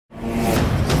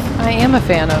I am a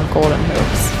fan of golden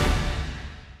hoops.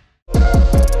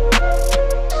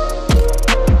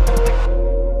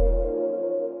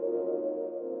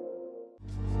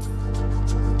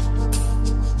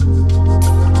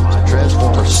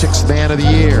 Former 6th man of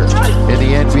the year in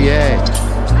the NBA.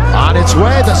 On its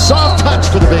way, the soft touch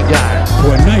for the big guy.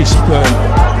 Boy, nice.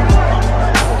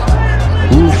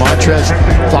 Montrez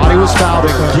thought he was fouled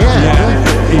again.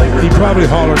 Yeah, he probably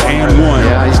hollered and one.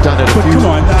 Yeah, he's done it a few, come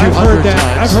on, I've heard that.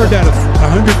 Times. I've heard that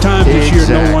 100 times this year.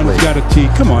 No one's got a tee.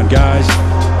 Come on, guys.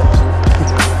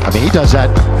 I mean, he does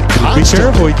that constantly. Be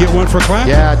careful, you get one for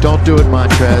clapping. Yeah, don't do it,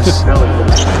 Montrez.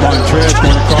 Montrez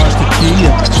going across the key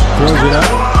and throws it up.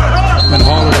 And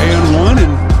hollered and one,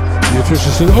 and the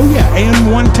official says, oh yeah, and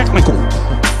one technical.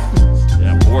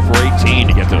 Yeah, 4 for 18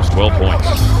 to get those 12 points.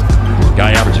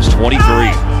 Guy averages 23.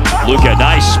 Luka,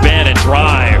 nice spin and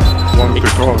drive. One pick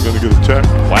off, gonna get a tech.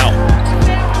 Wow.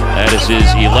 That is his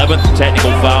 11th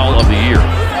technical foul of the year.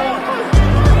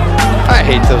 I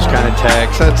hate those kind of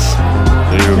tags.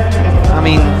 I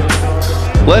mean,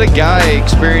 let a guy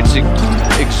experience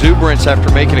exuberance after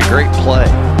making a great play.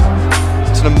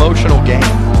 It's an emotional game.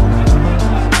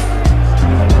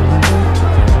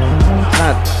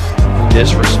 Not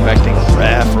disrespecting a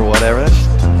ref or whatever.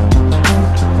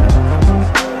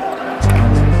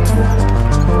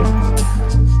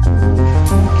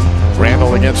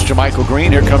 Randall against Jermichael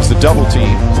Green. Here comes the double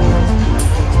team.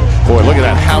 Boy, look at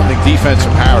that hounding defense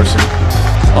from Harrison.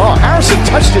 Oh, Harrison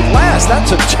touched it last.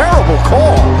 That's a terrible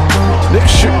call. Nick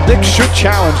should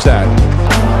challenge that.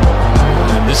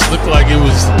 This looked like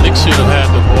Nick should have had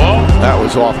the ball. That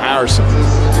was off Harrison.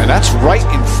 And that's right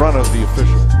in front of the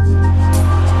official.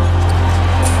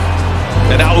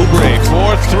 And now Oubre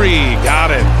for 3.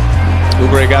 Got it.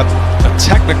 Oubre got a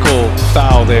technical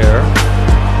foul there.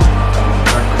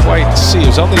 Not quite see. It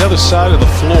was on the other side of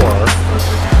the floor.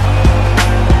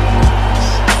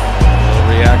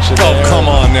 Reaction there. Oh, come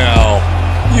on now.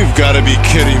 You've got to be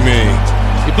kidding me.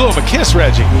 You blew him a kiss,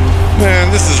 Reggie.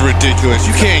 Man, this is ridiculous.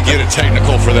 You can't get a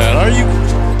technical for that, are you?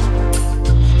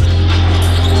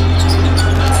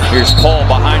 Here's Paul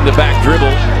behind the back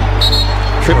dribble.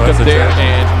 Tripped up there,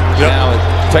 and now a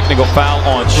technical foul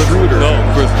on Schroeder. No,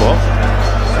 Chris Paul.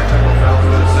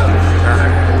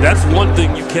 That's one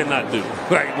thing you cannot do.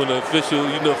 Right, when the official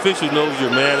knows you're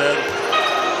mad at him,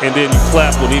 and then you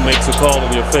clap when he makes a call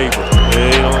in your favor. They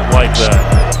don't like that.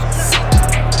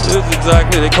 This is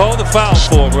exactly, they called the foul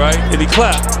for him, right? And he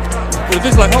clapped. But if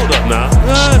it's like, hold up now.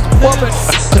 I'm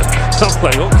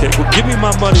like, okay, well, give me my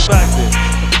money back then.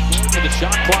 The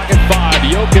shot clock at 5.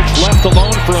 Jokic left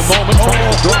alone for a moment, trying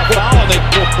to draw a foul, and they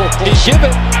give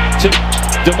it to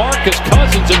DeMarcus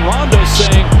Cousins, and Rondo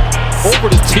saying, over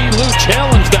to T. Lue,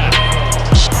 challenge that.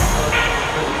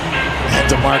 And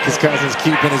DeMarcus Cousins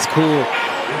keeping his cool.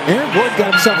 Aaron Gordon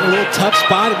got himself a little tough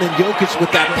spot, and then Jokic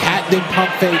with that patented pump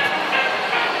fake.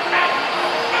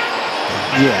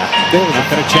 Yeah, they were not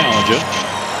going to challenge it.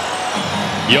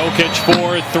 Jokic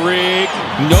for 3.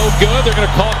 No good. They're going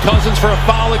to call Cousins for a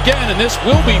foul again, and this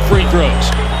will be free throws.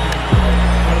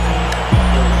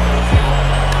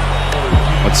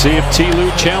 Let's see if T.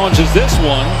 Lue challenges this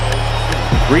one.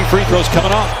 3 free throws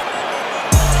coming up.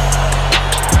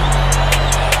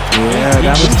 Yeah,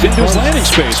 that was into his landing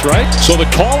space, right? So the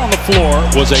call on the floor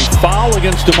was a foul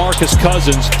against DeMarcus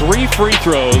Cousins. 3 free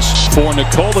throws for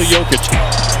Nikola Jokic.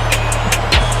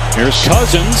 Here's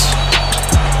Cousins.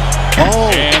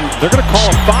 Oh. And they're going to call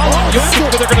a foul on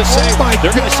Jokic, but they're going to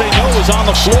say no, it was on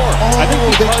the floor. Oh, I think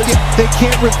they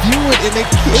can't review it, and they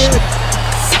can't.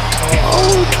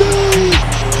 Oh,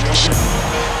 no.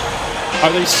 Are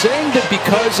they saying that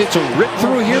because it's a rip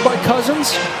through here by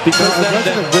Cousins? Because it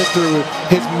wasn't a rip through.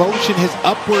 His motion, his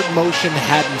upward motion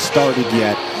hadn't started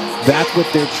yet. That's what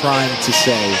they're trying to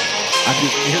say. I'm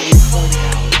just merely pointing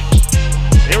out.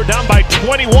 They were down by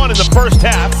 21 in the first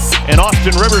half, and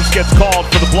Austin Rivers gets called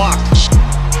for the block.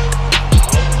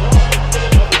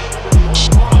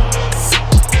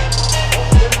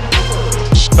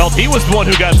 Felt he was the one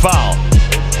who got fouled.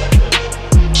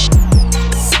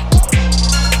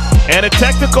 And a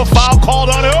technical foul called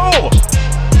on who?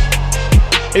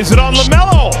 Is it on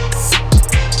LaMelo?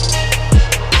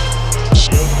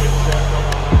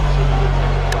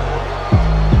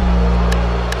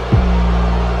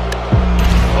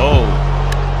 Oh.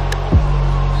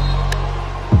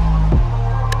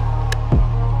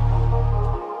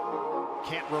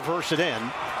 Can't reverse it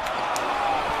in,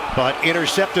 but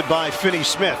intercepted by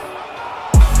Finney-Smith.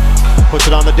 Puts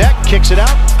it on the deck, kicks it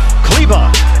out.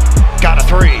 Kleba got a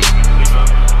 3.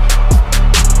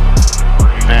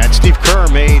 And Steve Kerr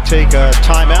may take a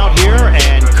timeout here,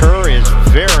 and Kerr is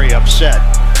very upset.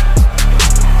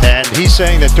 And He's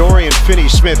saying that Dorian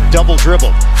Finney-Smith double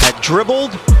dribbled. Had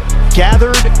dribbled,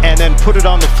 gathered, and then put it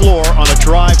on the floor on a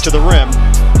drive to the rim,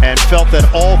 and felt that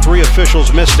all three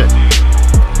officials missed it.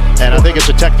 And I think it's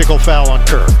a technical foul on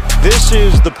Kerr. This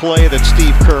is the play that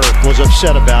Steve Kerr was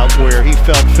upset about, where he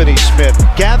felt Finney-Smith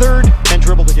gathered and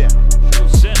dribbled again.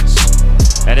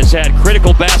 And has had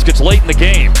critical baskets late in the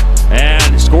game,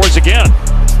 and scores again.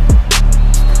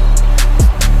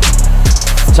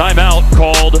 Timeout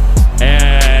called,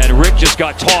 and Rick just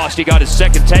got tossed. He got his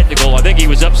second technical. I think he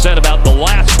was upset about the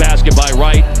last basket by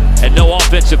Wright, and no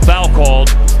offensive foul called.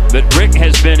 But Rick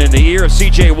has been in the ear of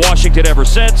C.J. Washington ever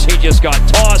since. He just got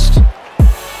tossed.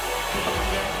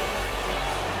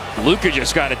 Luka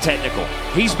just got a technical.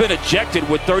 He's been ejected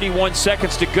with 31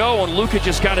 seconds to go, and Luka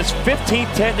just got his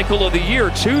 15th technical of the year,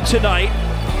 2 tonight.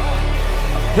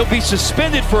 He'll be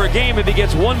suspended for a game if he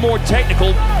gets one more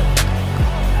technical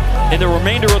in the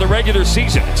remainder of the regular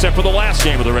season, except for the last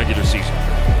game of the regular season.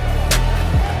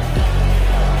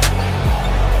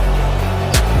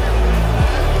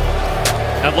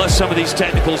 Unless some of these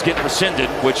technicals get rescinded,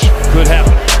 which could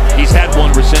happen. He's had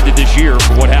one rescinded this year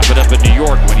for what happened up in New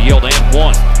York when he yelled "and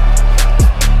one."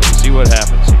 Let's see what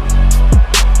happens here.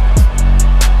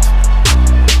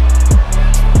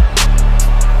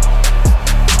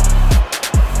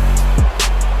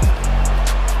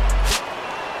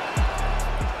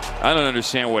 I don't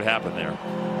understand what happened there.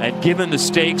 And given the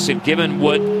stakes and given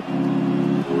what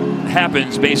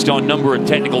happens based on number of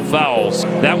technical fouls,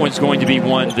 that one's going to be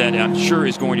one that I'm sure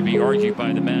is going to be argued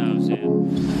by the Mavs.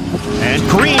 And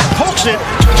Green pokes it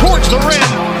towards the rim.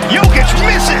 Jokic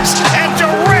misses, and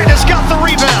Durant has got the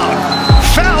rebound.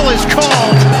 Foul is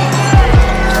called,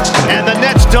 and the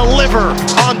Nets deliver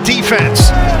on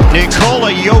defense.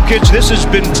 Nikola Jokic, this has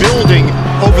been building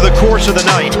over the course of the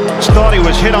night. Just thought he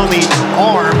was hit on the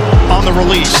arm on the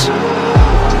release.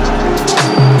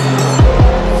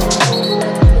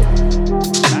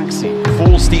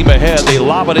 Full steam ahead. They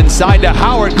lob it inside to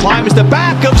Howard. Climbs the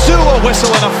back of Zoo. A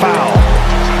whistle and a foul.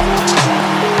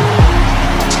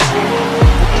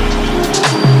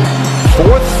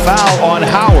 Fourth foul on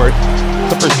Howard.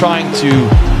 Clippers trying to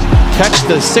catch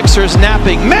the Sixers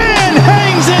napping. Man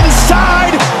hangs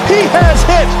inside. He has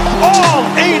hit all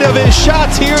 8 of his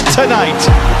shots here tonight.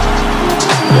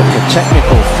 A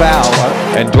technical foul.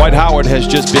 And Dwight Howard has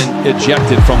just been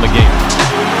ejected from the game.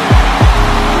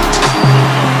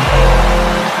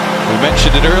 We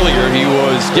mentioned it earlier. He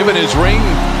was given his ring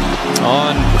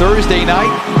on Thursday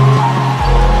night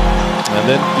and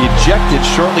then ejected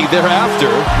shortly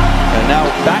thereafter. And now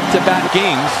back-to-back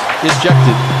games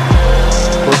ejected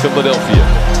for Philadelphia.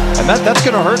 And that's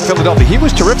going to hurt Philadelphia. He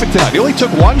was terrific tonight. He only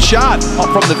took 1 shot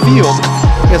from the field.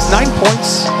 He has 9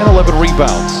 points and 11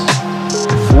 rebounds.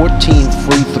 14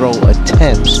 free throw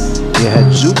attempts. You had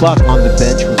Zubac on the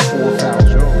bench with 4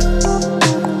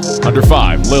 fouls. Under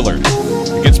 5, Lillard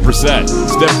against Brissett.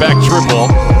 Step back triple.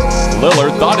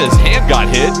 Lillard thought his hand got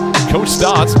hit. Coach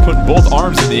Stotts putting both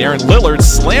arms in the air, and Lillard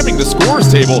slamming the scorer's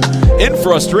table in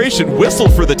frustration. Whistle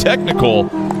for the technical.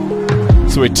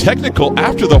 So a technical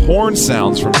after the horn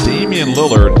sounds from Damian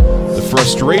Lillard. The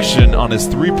frustration on his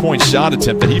 3-point shot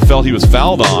attempt that he felt he was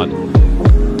fouled on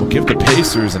will give the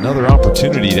Pacers another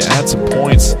opportunity to add some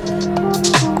points.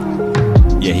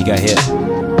 Yeah, he got hit.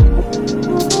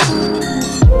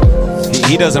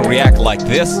 He doesn't react like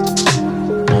this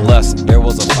unless there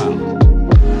was a foul.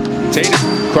 Tatum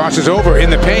crosses over in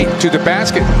the paint to the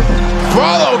basket.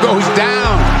 Follow goes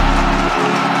down.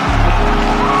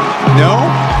 No.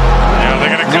 Yeah,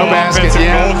 they're going to go offensive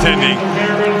goaltending.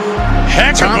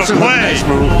 Heck Thompson of a play. Nice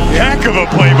move. Heck of a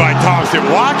play by Thompson.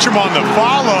 Watch him on the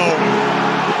follow.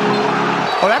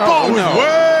 Oh, that ball was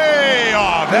way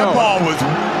off. That ball was.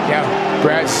 Yeah,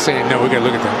 Brad's saying no. We got to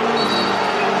look at that.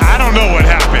 I don't know what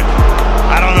happened.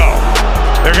 I don't know.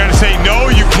 They're going to say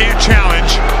no, you can't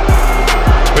challenge.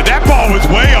 But that ball was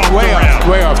way off the rim.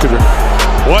 Way off the rim.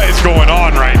 What is going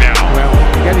on right now? Well,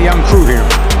 we got a young crew here.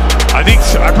 I think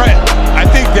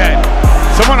that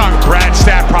someone on Brad's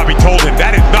staff probably told him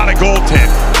that is not a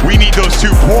goaltend. We need those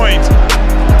 2 points.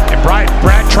 And Brad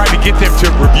tried to get them to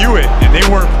review it, and they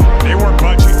weren't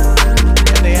budging.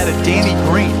 And they added Danny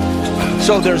Green.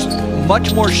 So there's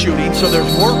much more shooting, so there's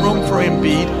more room for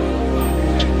Embiid.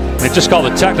 They just called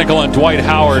a technical on Dwight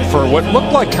Howard for what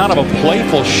looked like kind of a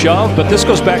playful shove, but this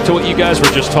goes back to what you guys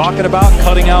were just talking about,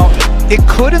 cutting out. It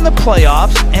could in the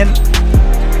playoffs, and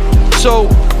so,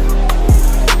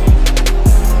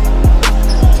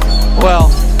 well,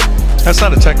 that's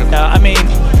not a technical. I mean,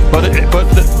 but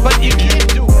you can't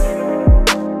do